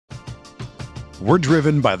We're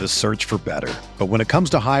driven by the search for better. But when it comes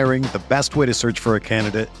to hiring, the best way to search for a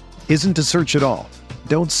candidate isn't to search at all.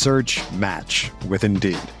 Don't search, match with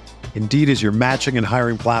Indeed. Indeed is your matching and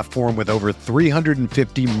hiring platform with over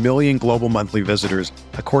 350 million global monthly visitors,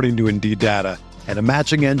 according to Indeed data, and a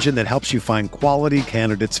matching engine that helps you find quality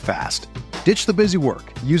candidates fast. Ditch the busy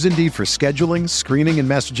work. Use Indeed for scheduling, screening, and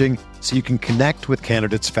messaging so you can connect with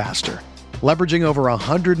candidates faster. Leveraging over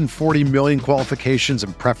 140 million qualifications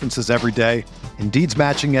and preferences every day, Indeed's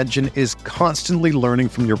matching engine is constantly learning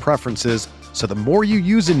from your preferences, so the more you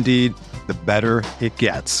use Indeed, the better it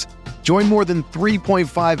gets. Join more than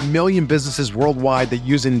 3.5 million businesses worldwide that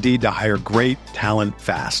use Indeed to hire great talent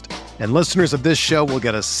fast. And listeners of this show will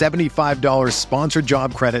get a $75 sponsored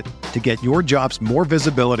job credit to get your jobs more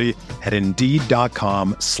visibility at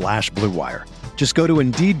Indeed.com/Blue Wire. Just go to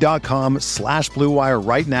Indeed.com/Blue Wire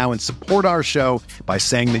right now and support our show by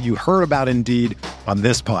saying that you heard about Indeed on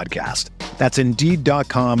this podcast. That's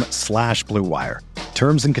Indeed.com/Blue Wire.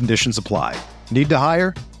 Terms and conditions apply. Need to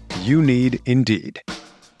hire? You need Indeed.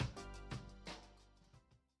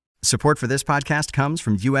 Support for this podcast comes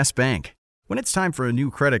from U.S. Bank. When it's time for a new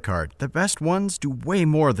credit card, the best ones do way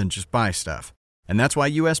more than just buy stuff. And that's why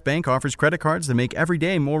U.S. Bank offers credit cards that make every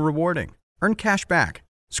day more rewarding. Earn cash back,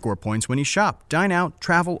 score points when you shop, dine out,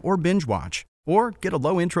 travel, or binge watch, or get a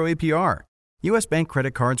low intro APR. U.S. Bank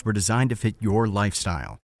credit cards were designed to fit your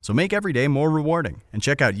lifestyle. So make every day more rewarding and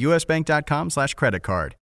check out usbank.com/credit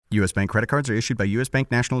card. U.S. Bank credit cards are issued by U.S. Bank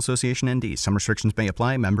National Association ND. Some restrictions may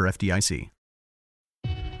apply. Member FDIC.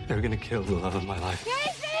 They're gonna kill the love of my life.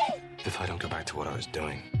 Casey! If I don't go back to what I was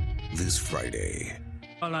doing. This Friday.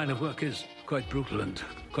 Our line of work is quite brutal and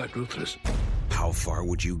quite ruthless. How far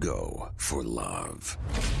would you go for love?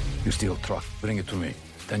 You steal truck, bring it to me.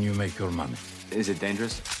 Then you make your money. Is it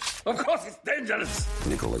dangerous? Of course it's dangerous!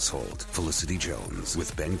 Nicholas Hoult, Felicity Jones,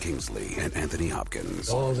 with Ben Kingsley and Anthony Hopkins.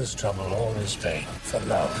 All this trouble, all this pain, for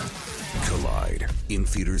love. Collide. In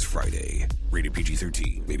theaters Friday. Rated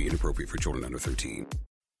PG-13. May be inappropriate for children under 13.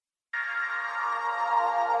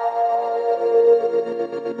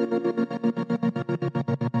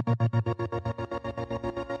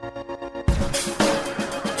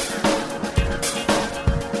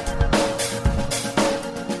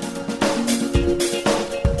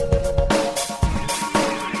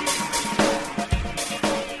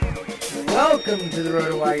 Welcome to the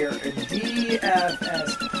RotoWire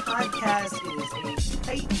DFS podcast. It is a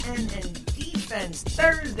tight end and defense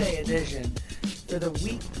Thursday edition for the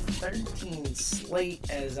Week 13 slate,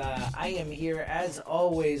 as I am here as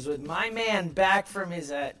always with my man back from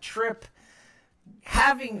his trip,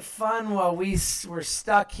 having fun while we were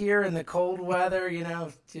stuck here in the cold weather,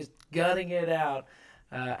 just gutting it out.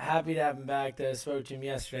 Happy to have him back. Spoke to him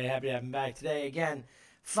yesterday. Happy to have him back today. Again,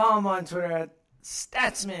 follow him on Twitter at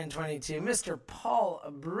Statsman22, Mr. Paul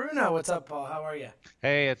Bruno. What's up, Paul? How are you?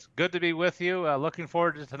 Hey, it's good to be with you. Looking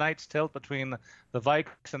forward to tonight's tilt between the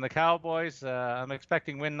Vikings and the Cowboys. I'm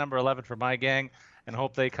expecting win number 11 for my gang and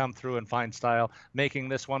hope they come through in fine style, making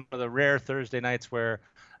this one of the rare Thursday nights where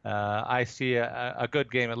I see a good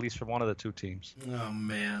game, at least from one of the two teams. Oh,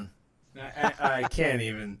 man. I can't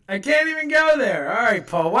even go there. All right,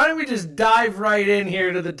 Paul, why don't we just dive right in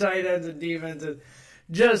here to the tight ends and defenses?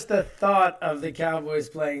 Just the thought of the Cowboys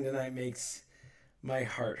playing tonight makes my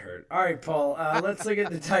heart hurt. All right, Paul, let's look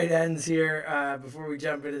at the tight ends here before we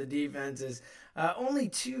jump into the defenses. Only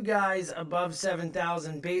two guys above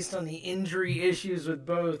 7,000 based on the injury issues with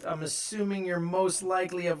both. I'm assuming you're most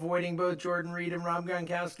likely avoiding both Jordan Reed and Rob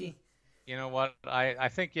Gronkowski. You know what? I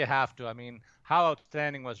think you have to. I mean, how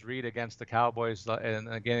outstanding was Reed against the Cowboys in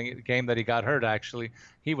a game that he got hurt, actually.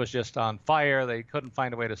 He was just on fire. They couldn't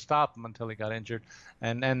find a way to stop him until he got injured.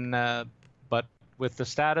 But with the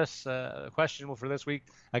status questionable for this week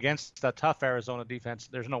against a tough Arizona defense,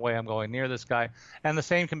 there's no way I'm going near this guy. And the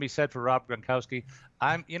same can be said for Rob Gronkowski.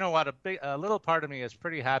 A little part of me is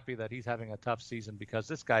pretty happy that he's having a tough season because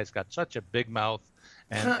this guy's got such a big mouth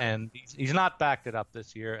and he's not backed it up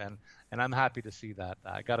this year. And I'm happy to see that.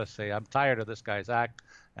 I got to say, I'm tired of this guy's act.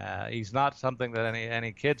 He's not something that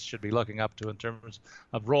any kids should be looking up to in terms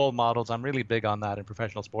of role models. I'm really big on that in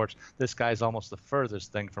professional sports. This guy's almost the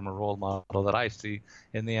furthest thing from a role model that I see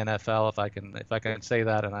in the NFL, if I can say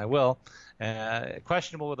that, and I will.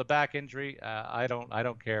 Questionable with a back injury. I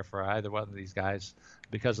don't care for either one of these guys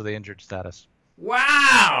because of the injured status.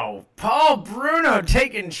 Wow, Paul Bruno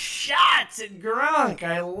taking shots at Gronk.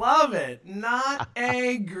 I love it. Not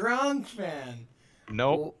a Gronk fan.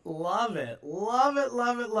 Nope. Love it. All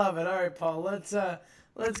right, Paul.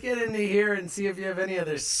 let's get into here and see if you have any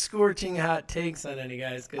other scorching hot takes on any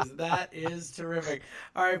guys, because that is terrific.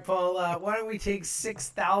 All right, Paul, why don't we take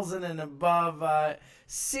 6,000 and above?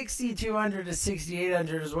 6,200 to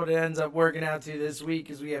 6,800 is what it ends up working out to this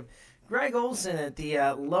week, as we have Greg Olson at the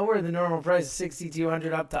lower than normal price of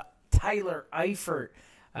 6,200 up to Tyler Eifert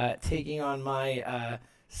taking on my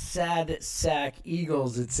sad sack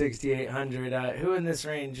Eagles at 6,800. Who in this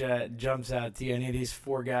range jumps out to you? Any of these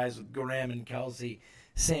four guys with Graham and Kelsey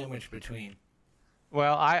sandwiched between?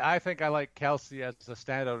 Well, I think I like Kelsey as a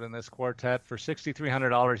standout in this quartet. For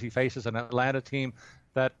 $6,300, he faces an Atlanta team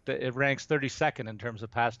that it ranks 32nd in terms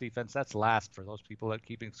of pass defense. That's last for those people at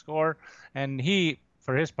keeping score. And he,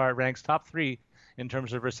 for his part, ranks top 3 in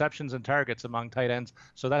terms of receptions and targets among tight ends.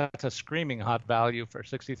 So that's a screaming hot value for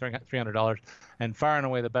 $6,300 and far and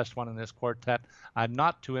away the best one in this quartet. I'm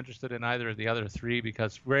not too interested in either of the other 3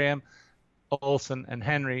 because Graham, Olsen, and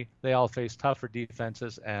Henry, they all face tougher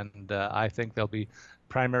defenses, and I think they'll be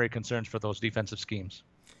primary concerns for those defensive schemes.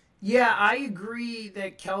 Yeah, I agree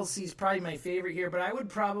that Kelsey's probably my favorite here, but I would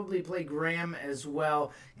probably play Graham as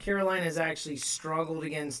well. Carolina has actually struggled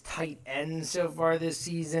against tight ends so far this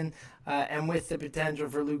season, and with the potential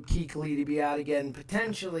for Luke Kuechly to be out again,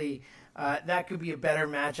 potentially that could be a better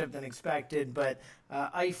matchup than expected, but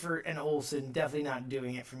Eifert and Olsen definitely not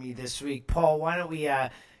doing it for me this week. Paul, why don't we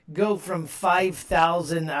go from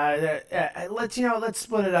 5,000? Let's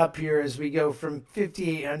split it up here as we go from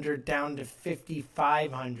 5,800 down to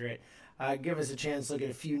 5,500. Give us a chance to look at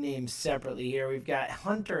a few names separately here. We've got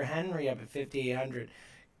Hunter Henry up at 5,800,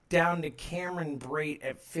 down to Cameron Brate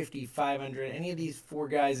at 5,500. Any of these 4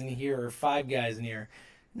 guys in here, or 5 guys in here?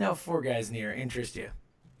 No, 4 guys in here interest you?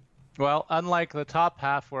 Well, unlike the top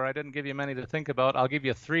half where I didn't give you many to think about, I'll give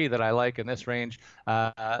you 3 that I like in this range.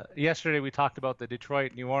 Yesterday we talked about the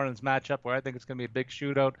Detroit-New Orleans matchup where I think it's going to be a big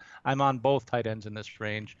shootout. I'm on both tight ends in this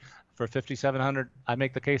range. For 5,700, I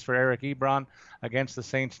make the case for Eric Ebron against the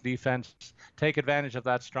Saints defense. Take advantage of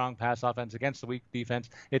that strong pass offense against the weak defense.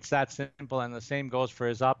 It's that simple, and the same goes for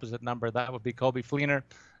his opposite number. That would be Kobe Fleener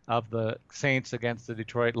of the Saints against the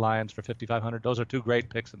Detroit Lions for 5,500. Those are 2 great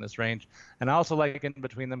picks in this range. And I also like in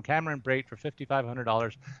between them Cameron Brate for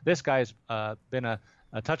 $5,500. This guy's been a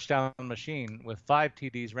touchdown machine with 5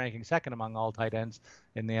 TDs, ranking second among all tight ends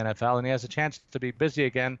in the NFL. And he has a chance to be busy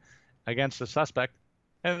again against the suspect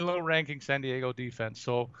and low-ranking San Diego defense.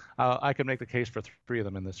 So I can make the case for 3 of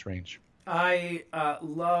them in this range. I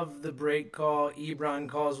love the break call. Ebron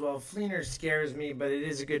calls well. Fleener scares me, but it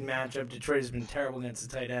is a good matchup. Detroit has been terrible against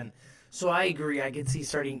the tight end. So I agree. I could see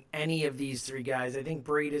starting any of these 3 guys. I think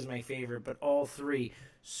Brate is my favorite, but all 3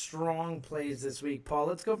 strong plays this week. Paul,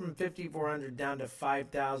 let's go from 5,400 down to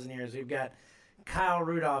 5,000 here. So we've got Kyle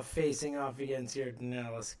Rudolph facing off against your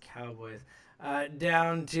Dallas Cowboys.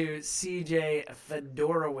 Down to C.J.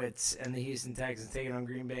 Fedorowicz and the Houston Texans taking on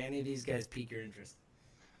Green Bay. Any of these guys pique your interest?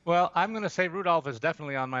 Well, I'm going to say Rudolph is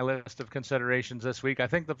definitely on my list of considerations this week. I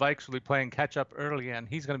think the Vikes will be playing catch-up early, and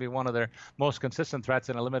he's going to be one of their most consistent threats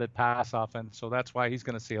in a limited pass offense, so that's why he's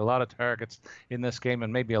going to see a lot of targets in this game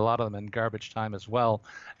and maybe a lot of them in garbage time as well.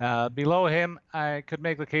 Below him, I could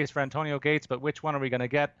make the case for Antonio Gates, but which one are we going to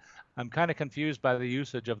get? I'm kind of confused by the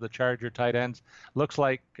usage of the Charger tight ends. Looks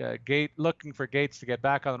like looking for Gates to get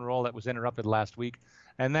back on the roll that was interrupted last week.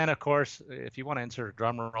 And then, of course, if you want to insert a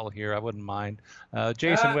drum roll here, I wouldn't mind.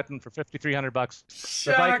 Jason Witten for $5,300.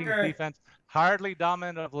 The Vikings defense hardly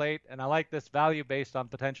dominant of late, and I like this value based on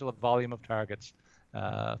potential of volume of targets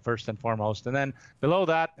first and foremost. And then below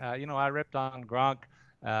that, I ripped on Gronk.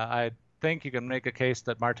 I think you can make a case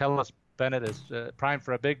that Martellus Bennett is primed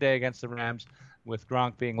for a big day against the Rams, with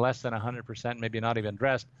Gronk being less than 100%, maybe not even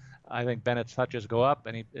dressed. I think Bennett's touches go up,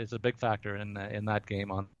 and he is a big factor in that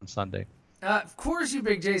game on Sunday. Of course you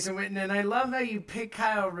pick Jason Witten, and I love how you pick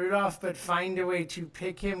Kyle Rudolph, but find a way to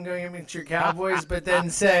pick him going against your Cowboys, but then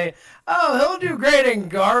say, oh, he'll do great in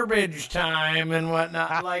garbage time and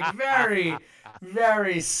whatnot. Like, very,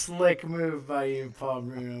 very slick move by you, Paul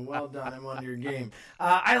Bruno. Well done. I'm on your game.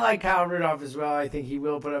 I like Kyle Rudolph as well. I think he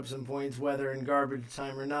will put up some points, whether in garbage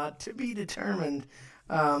time or not, to be determined.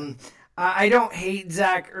 I don't hate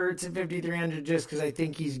Zach Ertz at 5,300 just because I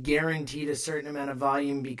think he's guaranteed a certain amount of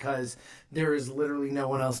volume because there is literally no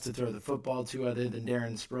one else to throw the football to other than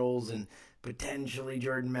Darren Sproles and potentially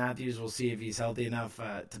Jordan Matthews. We'll see if he's healthy enough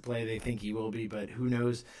to play. They think he will be, but who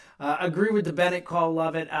knows. Agree with the Bennett call.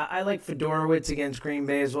 Love it. I like Fedorowicz against Green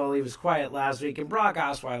Bay as well. He was quiet last week, and Brock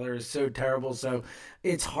Osweiler is so terrible, so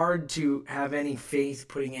it's hard to have any faith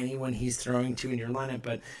putting anyone he's throwing to in your lineup,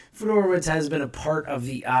 but Fedorowicz has been a part of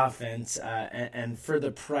the offense, and for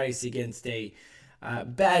the price against a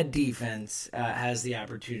bad defense has the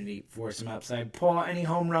opportunity for some upside. Paul, any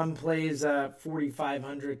home run plays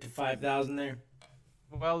 4,500 to 5,000 there?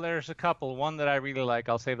 Well, there's a couple. One that I really like,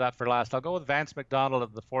 I'll save that for last. I'll go with Vance McDonald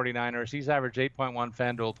of the 49ers. He's averaged 8.1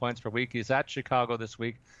 FanDuel points per week. He's at Chicago this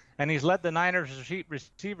week, and he's led the Niners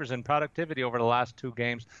receivers in productivity over the last 2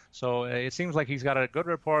 games. So it seems like he's got a good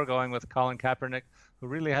rapport going with Colin Kaepernick, who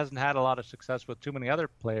really hasn't had a lot of success with too many other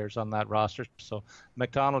players on that roster. So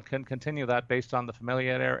McDonald can continue that based on the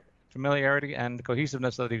familiarity and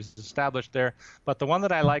cohesiveness that he's established there. But the one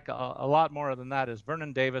that I like a lot more than that is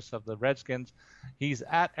Vernon Davis of the Redskins. He's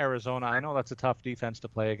at Arizona. I know that's a tough defense to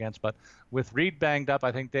play against, but with Reed banged up,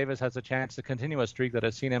 I think Davis has a chance to continue a streak that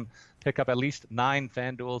has seen him pick up at least 9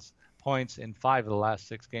 FanDuel's points in 5 of the last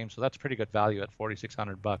 6 games. So that's pretty good value at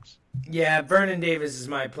 $4,600. Yeah, Vernon Davis is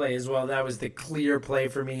my play as well. That was the clear play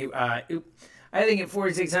for me. I think at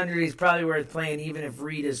 4,600 he's probably worth playing, even if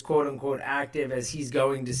Reed is quote-unquote active, as he's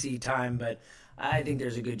going to see time. But I think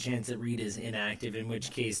there's a good chance that Reed is inactive, in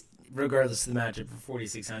which case, regardless of the matchup, for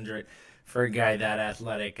 4,600 for a guy that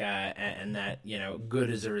athletic and that, good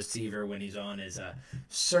as a receiver when he's on is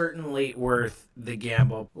certainly worth the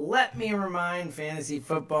gamble. Let me remind fantasy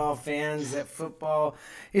football fans that football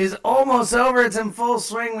is almost over. It's in full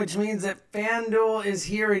swing, which means that FanDuel is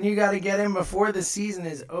here, and you got to get in before the season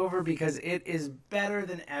is over because it is better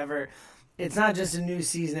than ever. It's not just a new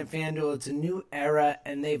season at FanDuel, it's a new era,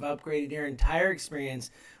 and they've upgraded your entire experience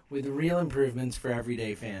with real improvements for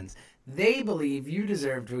everyday fans. They believe you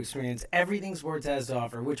deserve to experience everything sports has to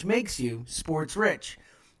offer, which makes you sports rich.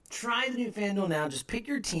 Try the new FanDuel now. Just pick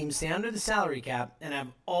your team, stay under the salary cap, and have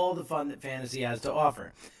all the fun that fantasy has to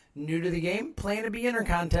offer. New to the game? Play in a beginner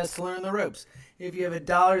contest to learn the ropes. If you have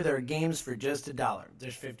 $1, there are games for just $1.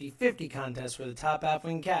 There's 50-50 contests where the top half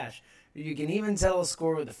win cash. Or you can even settle a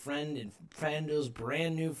score with a friend in FanDuel's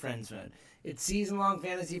brand new Friends Mode. It's season-long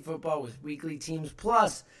fantasy football with weekly teams,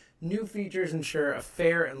 plus new features ensure a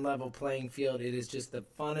fair and level playing field. It is just the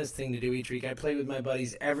funnest thing to do each week. I play with my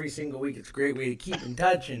buddies every single week. It's a great way to keep in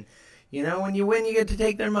touch. And, when you win, you get to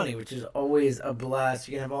take their money, which is always a blast.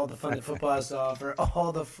 You can have all the fun that football has to offer,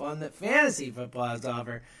 all the fun that fantasy football has to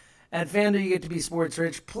offer. At FanDuel, you get to be sports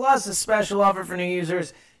rich, plus a special offer for new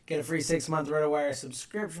users. Get a free 6-month RotoWire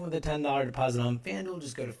subscription with a $10 deposit on FanDuel.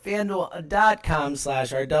 Just go to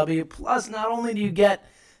FanDuel.com/RW. Plus, not only do you get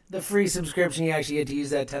the free subscription, you actually get to use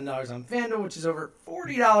that $10 on FanDuel, which is over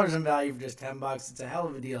 $40 in value for just $10. It's a hell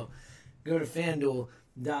of a deal. Go to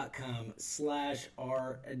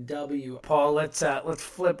FanDuel.com/RW. Paul, let's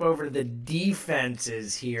flip over to the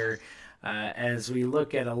defenses here as we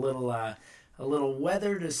look at a little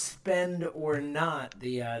whether to spend or not.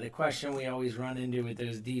 The question we always run into with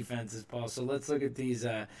those defenses, Paul. So let's look at these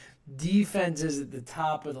defenses at the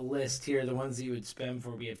top of the list here, the ones that you would spend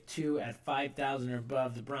for. We have 2 at 5,000 or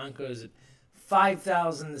above. The Broncos at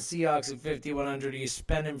 5,000, the Seahawks at 5,100. Are you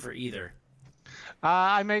spending for either?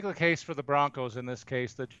 I make a case for the Broncos in this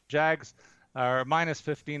case. The Jags are minus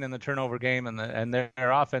 15 in the turnover game, and their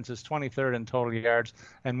offense is 23rd in total yards.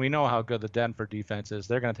 And we know how good the Denver defense is.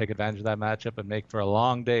 They're going to take advantage of that matchup and make for a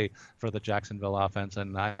long day for the Jacksonville offense.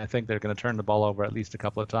 And I think they're going to turn the ball over at least a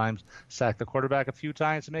couple of times, sack the quarterback a few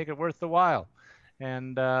times to make it worth the while.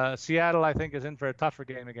 And Seattle, I think, is in for a tougher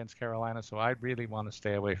game against Carolina, so I really want to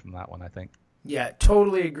stay away from that one, I think. Yeah,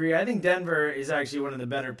 totally agree. I think Denver is actually one of the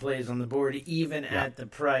better plays on the board, even at the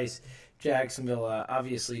price. Jacksonville,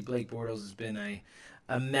 obviously, Blake Bortles has been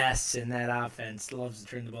a mess in that offense. Loves to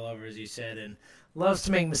turn the ball over, as you said, and loves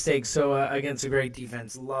to make mistakes. So against a great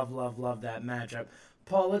defense, love that matchup.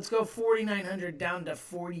 Paul, let's go 4,900 down to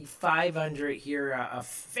 4,500 here. A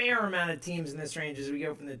fair amount of teams in this range as we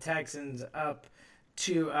go from the Texans up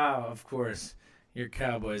to, of course, your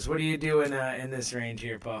Cowboys. What are you doing in this range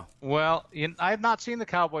here, Paul? Well, I have not seen the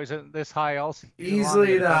Cowboys this high all season.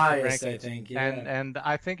 Easily the highest, I think. Yeah. And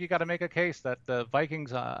I think you got to make a case that the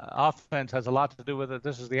Vikings offense has a lot to do with it.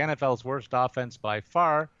 This is the NFL's worst offense by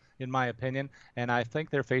far, in my opinion. And I think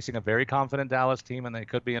they're facing a very confident Dallas team, and they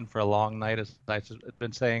could be in for a long night, as I've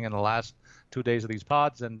been saying in the last 2 days of these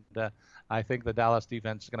pods. And I think the Dallas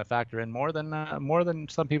defense is going to factor in more than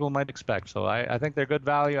some people might expect. So I think they're good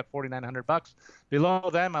value at $4,900. Below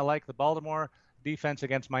them, I like the Baltimore defense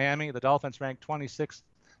against Miami. The Dolphins ranked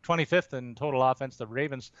 25th in total offense. The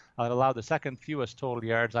Ravens allowed the second fewest total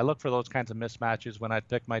yards. I look for those kinds of mismatches when I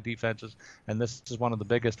pick my defenses, and this is one of the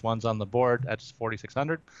biggest ones on the board at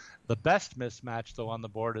 4,600. The best mismatch, though, on the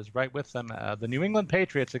board is right with them. The New England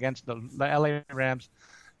Patriots against the LA Rams.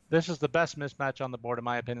 This is the best mismatch on the board, in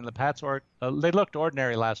my opinion. The Pats they looked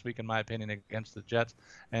ordinary last week, in my opinion, against the Jets,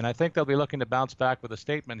 and I think they'll be looking to bounce back with a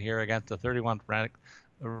statement here against the 31st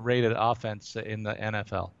rated offense in the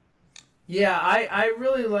NFL. Yeah, I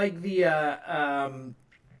really like the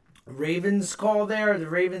Ravens call there. The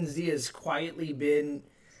Ravens D has quietly been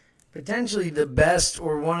potentially the best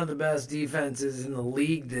or one of the best defenses in the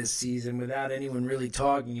league this season without anyone really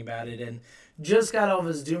talking about it. And just got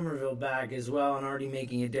Elvis Dumervil back as well and already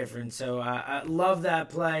making a difference. So I love that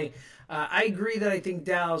play. I agree that I think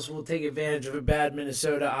Dallas will take advantage of a bad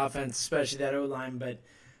Minnesota offense, especially that O-line. But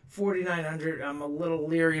 4,900, I'm a little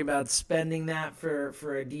leery about spending that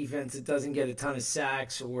for a defense that doesn't get a ton of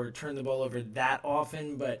sacks or turn the ball over that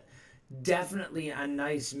often. But definitely a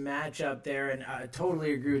nice matchup there, and I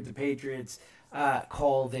totally agree with the Patriots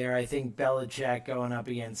call there. I think Belichick going up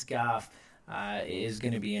against Goff is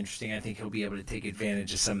going to be interesting. I think he'll be able to take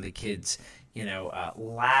advantage of some of the kids'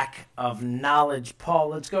 lack of knowledge. Paul,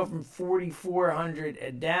 let's go from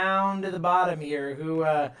 4,400 down to the bottom here. Who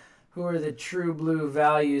are the true blue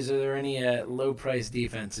values? Are there any low-price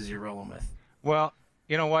defenses you're rolling with? Well,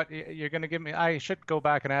 you know what? You're going to give me. I should go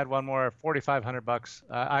back and add one more, $4,500.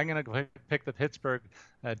 I'm going to pick the Pittsburgh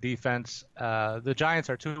defense. The Giants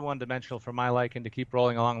are too one-dimensional for my liking to keep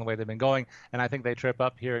rolling along the way they've been going, and I think they trip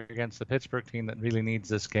up here against the Pittsburgh team that really needs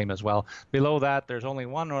this game as well. Below that, there's only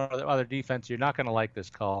one or other defense. You're not going to like this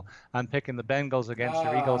call. I'm picking the Bengals against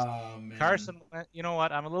your Eagles. Man. Carson, you know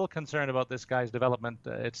what? I'm a little concerned about this guy's development.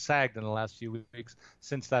 It's sagged in the last few weeks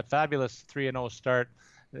since that fabulous 3-0 start.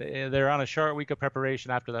 They're on a short week of preparation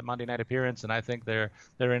after that Monday night appearance, and I think they're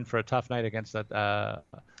in for a tough night against that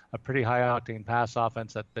a pretty high-octane pass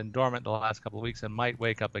offense that's been dormant the last couple of weeks and might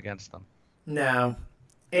wake up against them. No.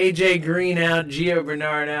 A.J. Green out, Gio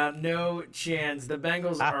Bernard out, no chance. The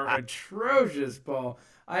Bengals are atrocious, Paul.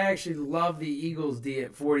 I actually love the Eagles D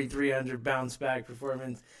at 4,300 bounce-back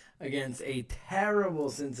performance against a terrible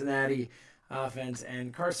Cincinnati offense,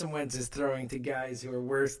 and Carson Wentz is throwing to guys who are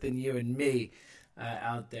worse than you and me.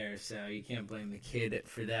 Out there, so you can't blame the kid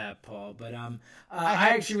for that, Paul. But I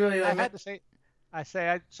actually really like.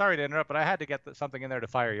 Sorry to interrupt, but I had to get something in there to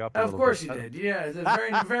fire you up. Of course you did. Yeah, it's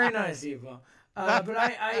very very nice of you, Paul. But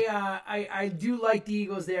I do like the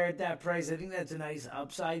Eagles there at that price. I think that's a nice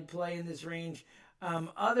upside play in this range.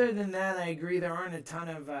 Other than that, I agree there aren't a ton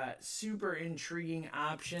of super intriguing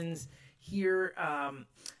options here.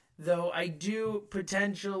 Though I do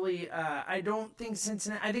potentially, I don't think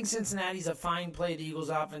Cincinnati. I think Cincinnati's a fine play. The Eagles'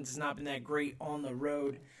 offense has not been that great on the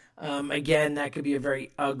road. Again, that could be a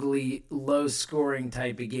very ugly, low-scoring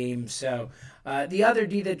type of game. So the other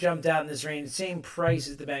D that jumped out in this range, same price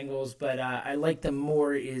as the Bengals, but I like them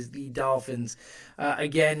more, is the Dolphins.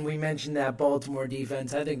 Again, we mentioned that Baltimore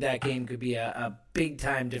defense. I think that game could be a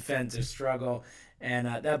big-time defensive struggle. And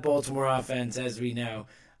that Baltimore offense, as we know,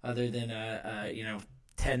 other than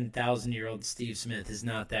 10,000-year-old Steve Smith, is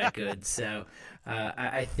not that good. So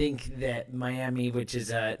I think that Miami, which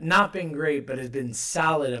has not been great but has been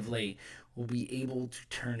solid of late, will be able to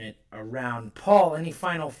turn it around. Paul, any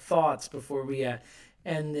final thoughts before we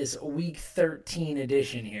end this Week 13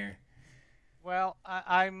 edition here? Well,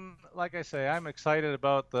 I'm like I say, I'm excited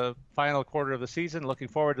about the final quarter of the season. Looking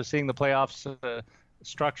forward to seeing the playoffs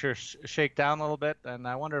structure shake down a little bit, and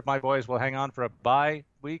I wonder if my boys will hang on for a bye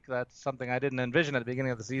week. That's something I didn't envision at the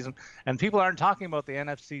beginning of the season, and people aren't talking about the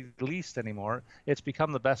NFC least anymore. It's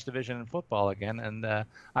become the best division in football again, and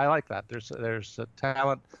I like that. There's a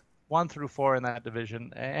talent 1 through 4 in that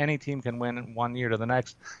division. Any team can win one year to the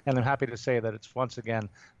next, and I'm happy to say that it's once again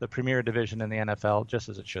the premier division in the NFL, just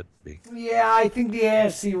as it should be. Yeah, I think the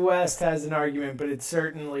AFC West has an argument, but it's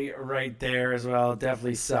certainly right there as well. It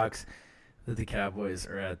definitely sucks that the Cowboys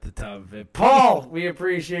are at the top of it. Paul, we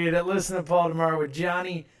appreciate it. Listen to Paul tomorrow with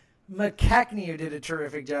Johnny McKechnie, who did a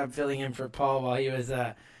terrific job filling in for Paul while he was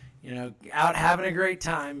out having a great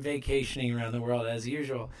time vacationing around the world as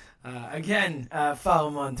usual. Again, follow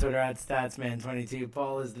him on Twitter at Statsman22.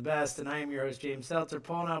 Paul is the best, and I am your host, James Seltzer.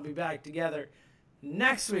 Paul and I will be back together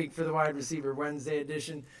next week for the Wide Receiver Wednesday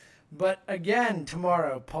edition. But again,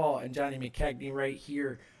 tomorrow, Paul and Johnny McKechnie right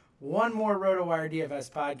here. One more RotoWire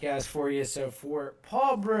DFS podcast for you. So for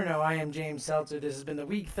Paul Bruno, I am James Seltzer. This has been the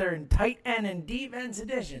Week 3 tight end and defense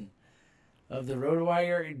edition of the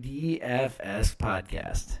RotoWire DFS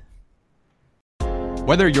podcast.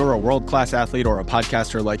 Whether you're a world-class athlete or a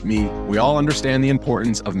podcaster like me, we all understand the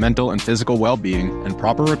importance of mental and physical well-being and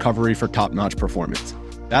proper recovery for top-notch performance.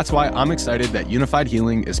 That's why I'm excited that Unified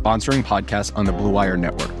Healing is sponsoring podcasts on the Blue Wire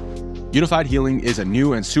Network. Unified Healing is a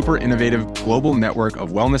new and super innovative global network of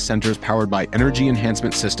wellness centers powered by Energy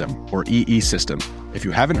Enhancement System, or EE System. If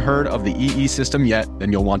you haven't heard of the EE System yet,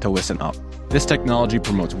 then you'll want to listen up. This technology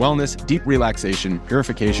promotes wellness, deep relaxation,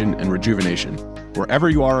 purification, and rejuvenation. Wherever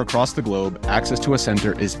you are across the globe, access to a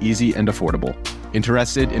center is easy and affordable.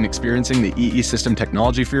 Interested in experiencing the EE system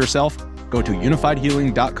technology for yourself? Go to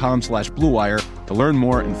unifiedhealing.com/bluewire to learn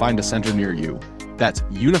more and find a center near you. That's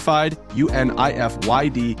unified,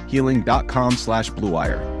 UNIFYD,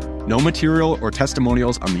 healing.com/bluewire. No material or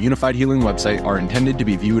testimonials on the Unified Healing website are intended to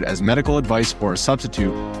be viewed as medical advice or a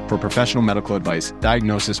substitute for professional medical advice,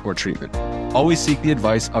 diagnosis, or treatment. Always seek the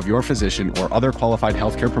advice of your physician or other qualified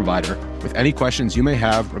healthcare provider with any questions you may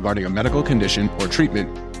have regarding a medical condition or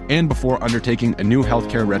treatment and before undertaking a new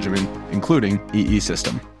healthcare regimen, including EE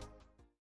system.